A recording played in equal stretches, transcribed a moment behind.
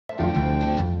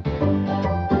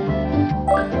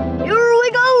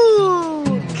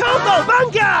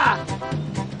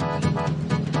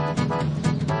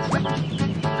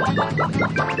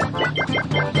You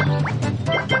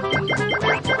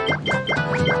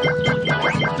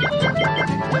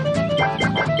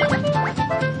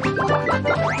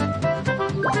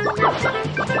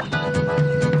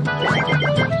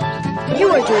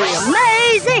are doing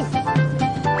amazing!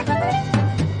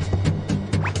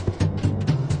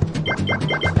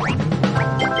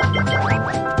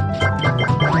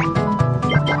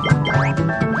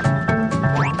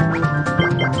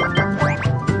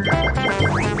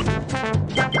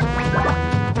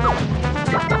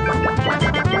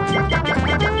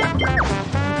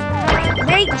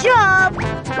 Great job!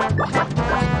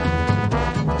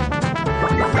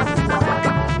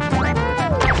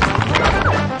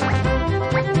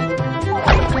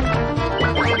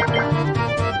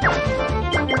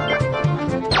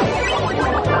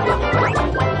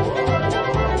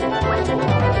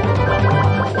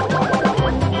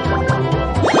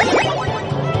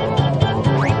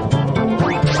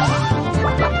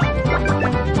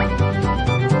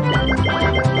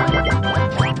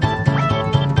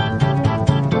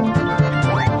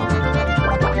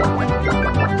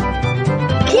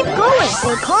 Keep going,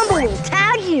 or Combo will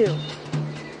tag you.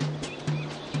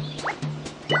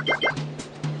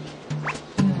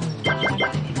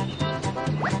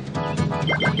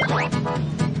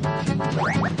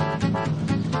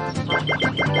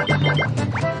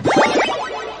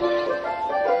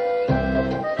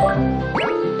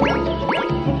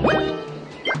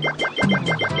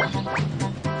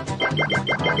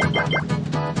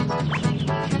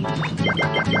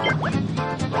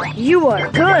 You are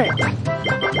good.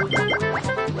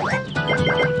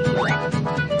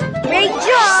 Great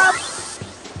job!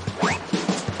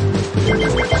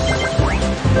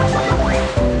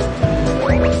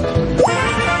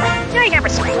 I have a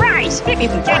surprise if you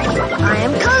can get it. I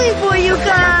am coming for you,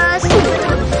 Gus!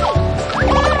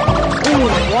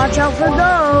 Ooh, watch out for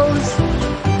those!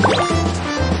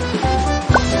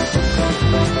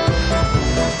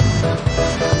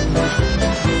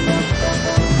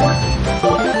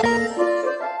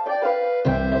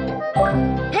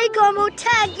 Hey, Combo,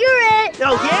 tag, you're it!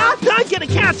 Oh yeah? I'm gonna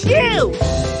catch you!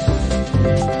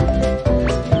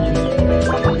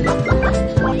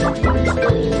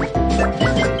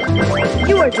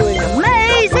 You are doing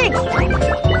amazing!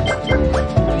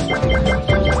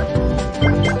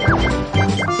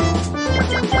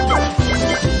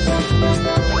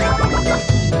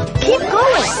 Keep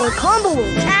going, or Combo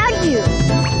will tag you!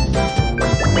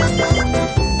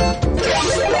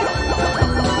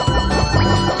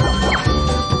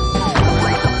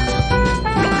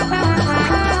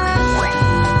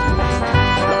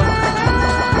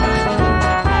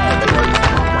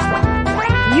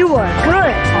 You are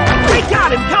good! We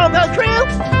got him, Combo Crew!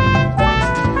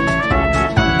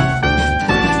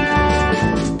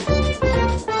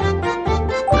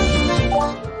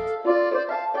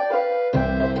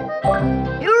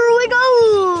 Here we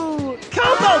go!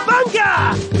 Combo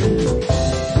Bunga!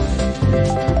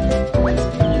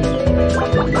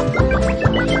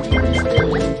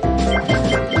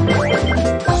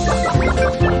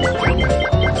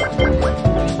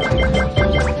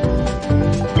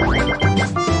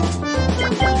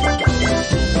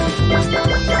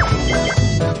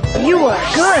 You are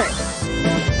good!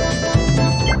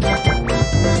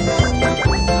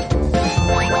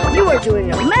 You are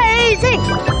doing amazing!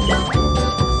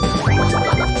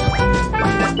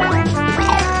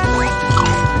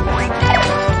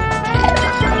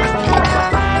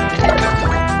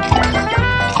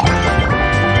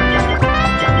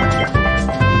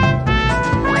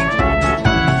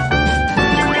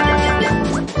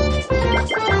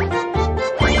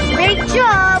 Great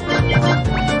job!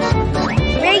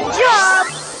 Great job!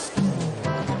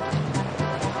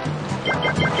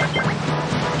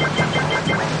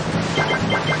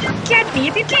 Catch me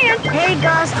if you can. Hey,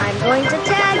 Gus, I'm going to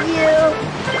tag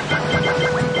you.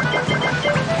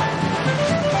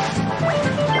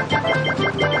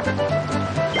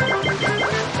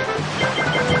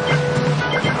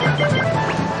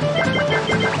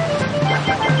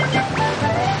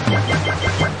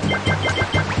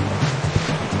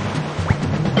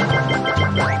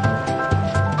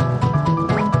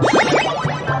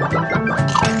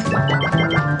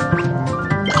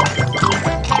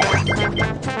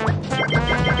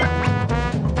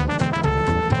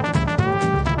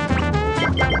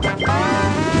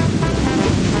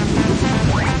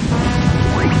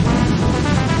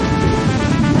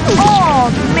 Oh,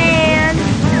 man!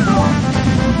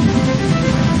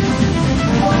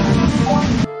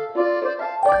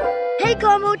 Hey,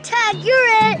 Combo, tag, you're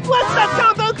it! What's up,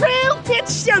 Combo Crew?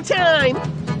 It's showtime!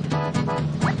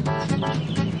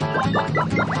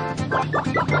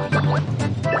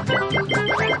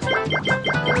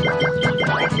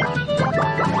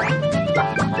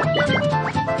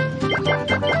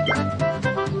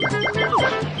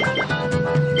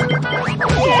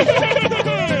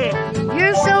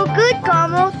 You're so good,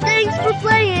 Combo. Thanks for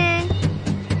playing.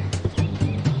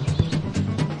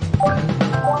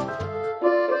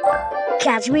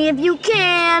 Catch me if you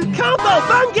can.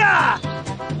 Cowabunga!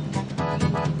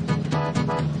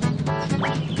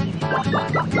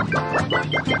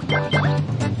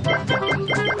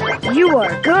 You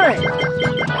are good.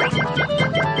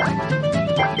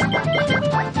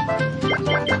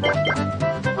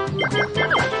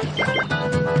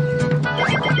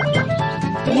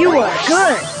 You are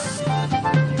good.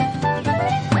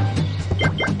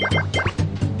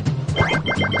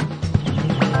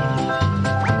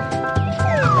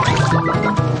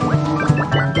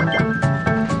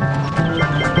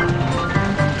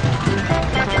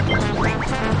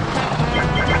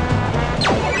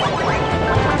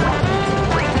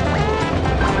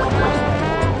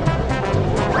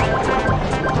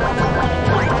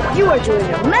 You are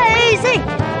doing amazing!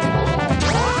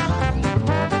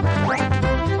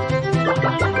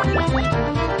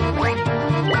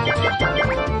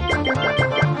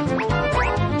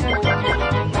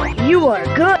 You are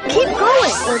good. Keep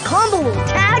going, or Combo will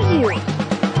tag you.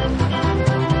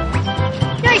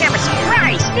 I have a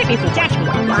surprise if you can catch me.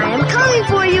 I am coming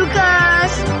for you,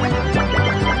 Gus.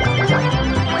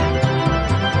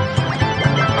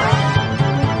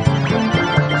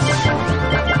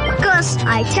 Gus,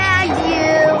 I tagged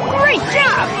you. Great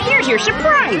job! Here's your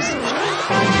surprise.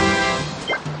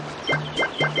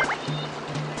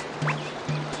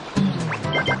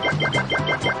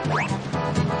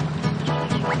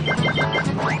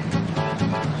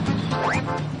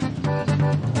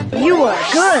 You are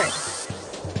good.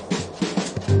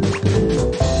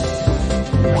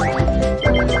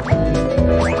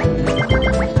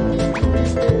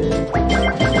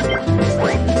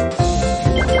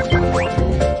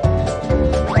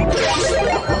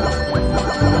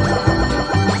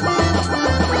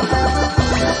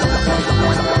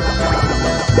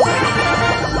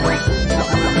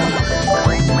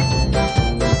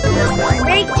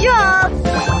 Great job!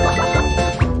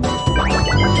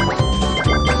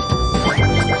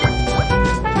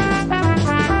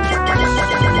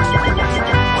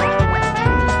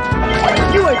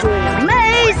 You are doing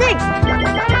amazing!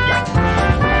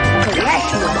 Collect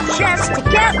more chests to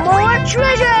get more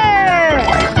treasure!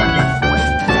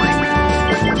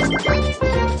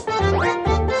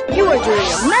 You are doing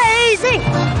amazing!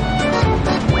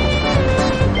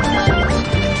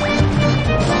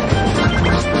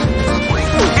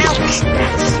 Ouch!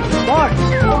 That's smart!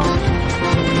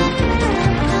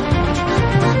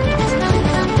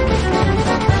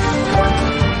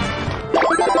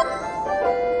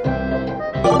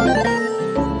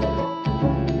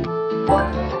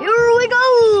 Here we go!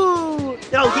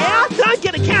 Oh yeah? I'm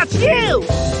gonna catch you!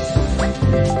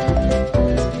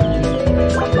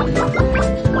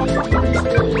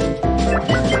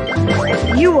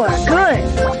 You are good!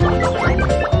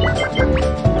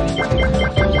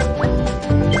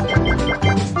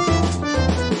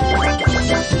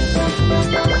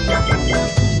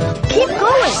 Keep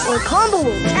going, or Combo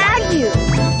will tag you!